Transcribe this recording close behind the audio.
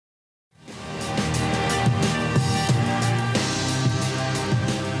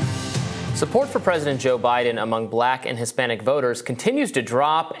Support for President Joe Biden among Black and Hispanic voters continues to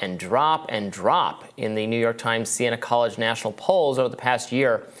drop and drop and drop. In the New York Times Siena College national polls over the past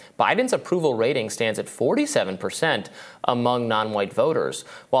year, Biden's approval rating stands at 47% among non-white voters.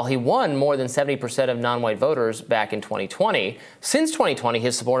 While he won more than 70% of non-white voters back in 2020, since 2020,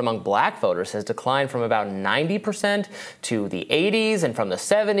 his support among Black voters has declined from about 90% to the 80s and from the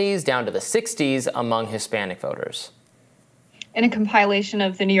 70s down to the 60s among Hispanic voters. In a compilation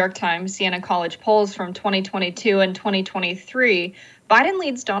of the New York Times Siena College polls from 2022 and 2023, Biden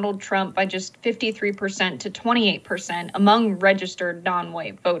leads Donald Trump by just 53% to 28% among registered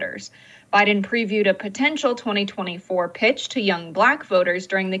non-white voters. Biden previewed a potential 2024 pitch to young Black voters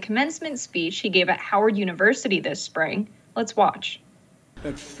during the commencement speech he gave at Howard University this spring. Let's watch.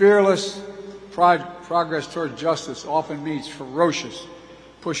 That fearless progress toward justice often meets ferocious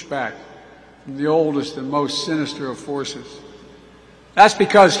pushback from the oldest and most sinister of forces. That's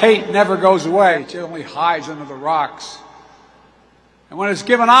because hate never goes away. It only hides under the rocks. And when it's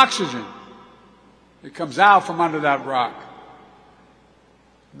given oxygen, it comes out from under that rock.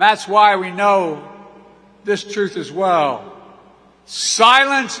 That's why we know this truth as well.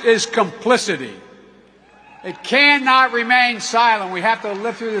 Silence is complicity. It cannot remain silent. We have to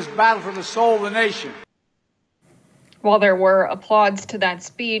live through this battle for the soul of the nation. While there were applauds to that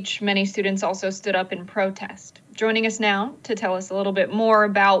speech, many students also stood up in protest. Joining us now to tell us a little bit more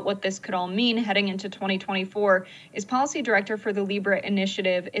about what this could all mean heading into 2024 is Policy Director for the Libre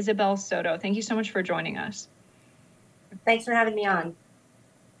Initiative, Isabel Soto. Thank you so much for joining us. Thanks for having me on.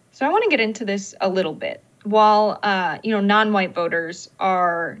 So I want to get into this a little bit. While, non-white voters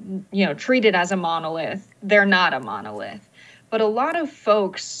are, treated as a monolith, they're not a monolith. But a lot of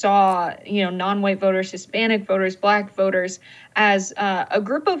folks saw, non-white voters, Hispanic voters, Black voters as a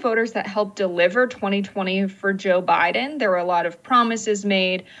group of voters that helped deliver 2020 for Joe Biden. There were a lot of promises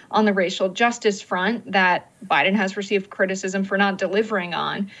made on the racial justice front that Biden has received criticism for not delivering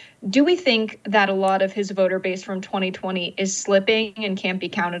on. Do we think that a lot of his voter base from 2020 is slipping and can't be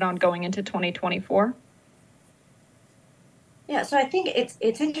counted on going into 2024? Yeah, so I think it's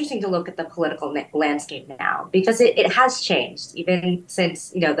interesting to look at the political landscape now because it has changed even since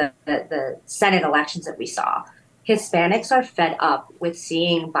the Senate elections that we saw. Hispanics are fed up with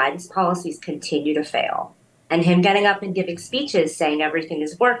seeing Biden's policies continue to fail, and him getting up and giving speeches saying everything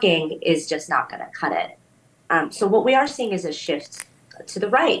is working is just not going to cut it. So what we are seeing is a shift to the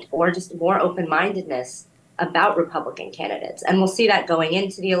right, or just more open-mindedness about Republican candidates, and we'll see that going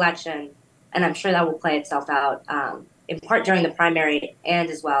into the election, and I'm sure that will play itself out. In part during the primary and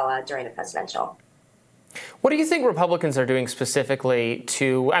as well during the presidential. What do you think Republicans are doing specifically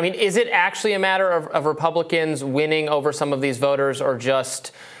to, is it actually a matter of Republicans winning over some of these voters, or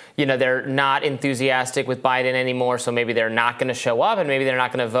just, they're not enthusiastic with Biden anymore, so maybe they're not going to show up and maybe they're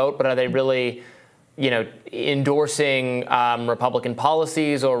not going to vote, but are they really, endorsing Republican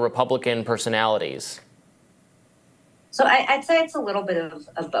policies or Republican personalities? So I'd say it's a little bit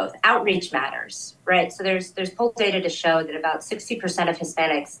of both. Outreach matters, right? So there's poll data to show that about 60% of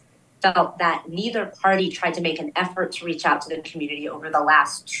Hispanics felt that neither party tried to make an effort to reach out to the community over the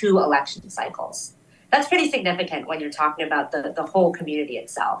last 2 election cycles. That's pretty significant when you're talking about the whole community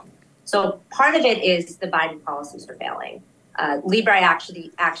itself. So part of it is the Biden policies are failing. Libre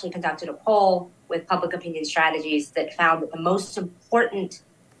actually conducted a poll with Public Opinion Strategies that found that the most important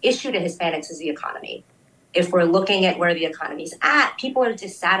issue to Hispanics is the economy. If we're looking at where the economy's at, people are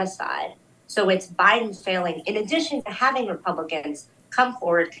dissatisfied. So it's Biden failing, in addition to having Republicans come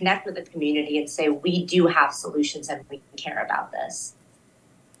forward, connect with the community, and say, we do have solutions and we care about this.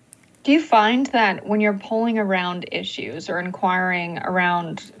 Do you find that when you're polling around issues or inquiring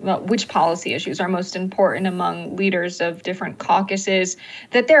around which policy issues are most important among leaders of different caucuses,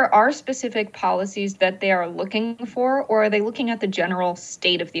 that there are specific policies that they are looking for, or are they looking at the general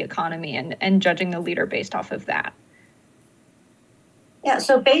state of the economy and judging the leader based off of that? Yeah,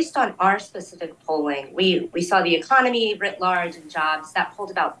 so based on our specific polling, we saw the economy writ large and jobs that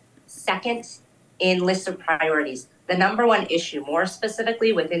pulled about second in list of priorities. The number one issue, more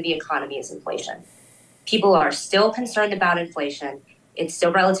specifically within the economy, is inflation. People are still concerned about inflation. It's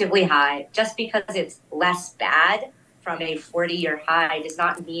still relatively high. Just because it's less bad from a 40-year high does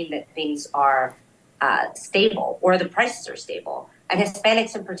not mean that things are stable or the prices are stable. And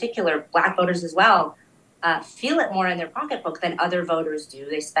Hispanics in particular, Black voters as well, feel it more in their pocketbook than other voters do.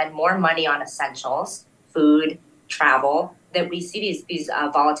 They spend more money on essentials, food, travel, that we see these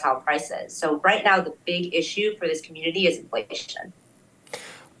volatile prices. So right now, the big issue for this community is inflation.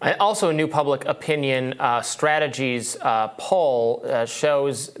 Also, a new public opinion strategies poll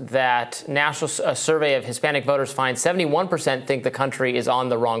shows that national survey of Hispanic voters finds 71% think the country is on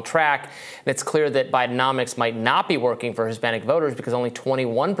the wrong track. And it's clear that Bidenomics might not be working for Hispanic voters because only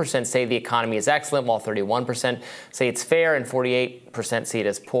 21% say the economy is excellent, while 31% say it's fair and 48% see it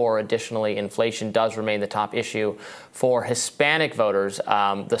as poor. Additionally, inflation does remain the top issue for Hispanic voters,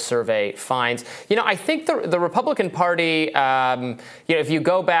 the survey finds. I think the Republican Party, if you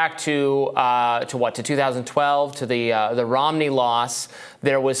go back to 2012, to the Romney loss,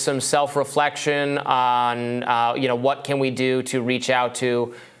 there was some self-reflection on, what can we do to reach out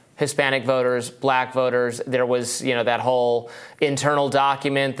to Hispanic voters, black voters. There was, that whole internal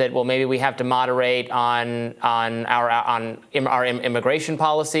document that, well, maybe we have to moderate on our immigration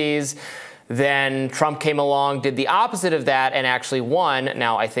policies. Then Trump came along, did the opposite of that, and actually won.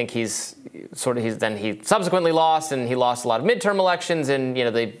 Now I think he subsequently lost, and he lost a lot of midterm elections. And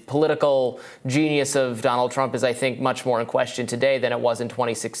the political genius of Donald Trump is, I think, much more in question today than it was in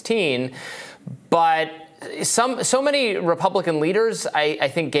 2016. But so many Republican leaders, I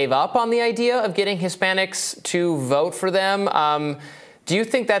think, gave up on the idea of getting Hispanics to vote for them. Do you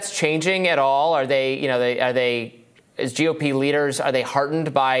think that's changing at all? Are they as GOP leaders, are they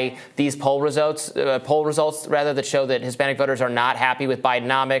heartened by these poll results that show that Hispanic voters are not happy with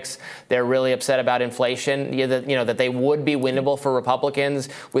Bidenomics? They're really upset about inflation. That they would be winnable for Republicans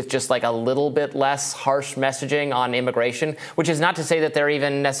with just like a little bit less harsh messaging on immigration, which is not to say that they're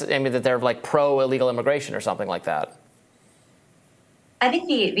even that they're like pro illegal immigration or something like that. I think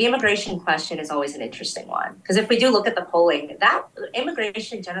the immigration question is always an interesting one, because if we do look at the polling, that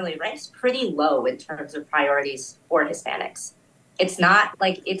immigration generally ranks pretty low in terms of priorities for Hispanics. It's not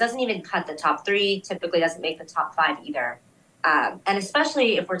like it doesn't even cut the top three, typically doesn't make the top five either. And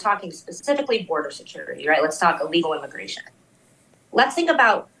especially if we're talking specifically border security, right? Let's talk illegal immigration. Let's think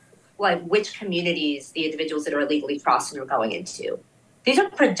about which communities the individuals that are illegally crossing are going into. These are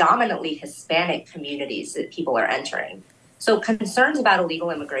predominantly Hispanic communities that people are entering. So concerns about illegal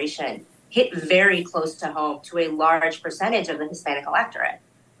immigration hit very close to home to a large percentage of the Hispanic electorate.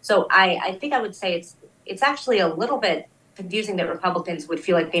 So I think I would say it's actually a little bit confusing that Republicans would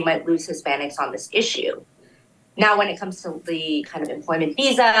feel like they might lose Hispanics on this issue. Now, when it comes to the kind of employment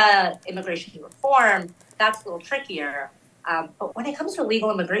visa, immigration reform, that's a little trickier. But when it comes to illegal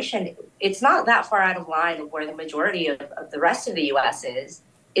immigration, it's not that far out of line of where the majority of the rest of the U.S. is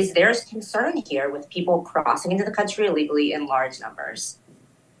there's concern here with people crossing into the country illegally in large numbers.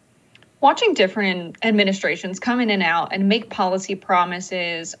 Watching different administrations come in and out and make policy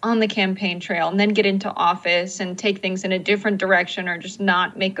promises on the campaign trail and then get into office and take things in a different direction or just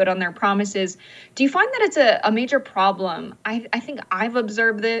not make good on their promises, do you find that it's a major problem? I think I've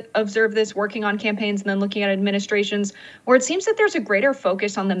observed this working on campaigns and then looking at administrations where it seems that there's a greater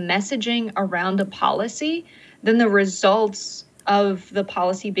focus on the messaging around a policy than the results of the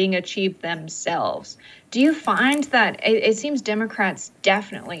policy being achieved themselves. Do you find that it seems Democrats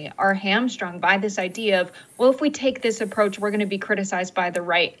definitely are hamstrung by this idea of, well, if we take this approach, we're going to be criticized by the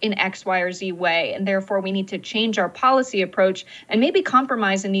right in X, Y, or Z way, and therefore we need to change our policy approach and maybe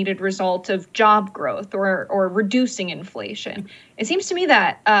compromise a needed result of job growth or reducing inflation? It seems to me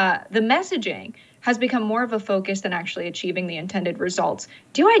that the messaging has become more of a focus than actually achieving the intended results.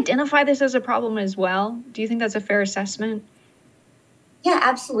 Do you identify this as a problem as well? Do you think that's a fair assessment? Yeah,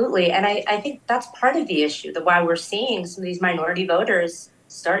 absolutely. And I think that's part of the issue, that why we're seeing some of these minority voters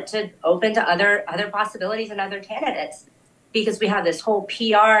start to open to other possibilities and other candidates, because we have this whole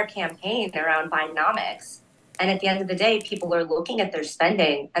PR campaign around Bidenomics. And at the end of the day, people are looking at their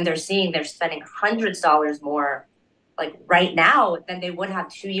spending and they're seeing they're spending hundreds of dollars more right now than they would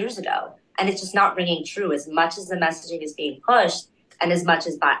have 2 years ago. And it's just not ringing true as much as the messaging is being pushed and as much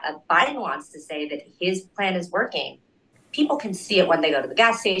as Biden wants to say that his plan is working. People can see it when they go to the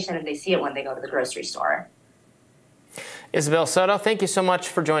gas station and they see it when they go to the grocery store. Isabel Soto, thank you so much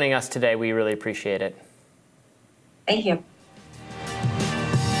for joining us today. We really appreciate it. Thank you.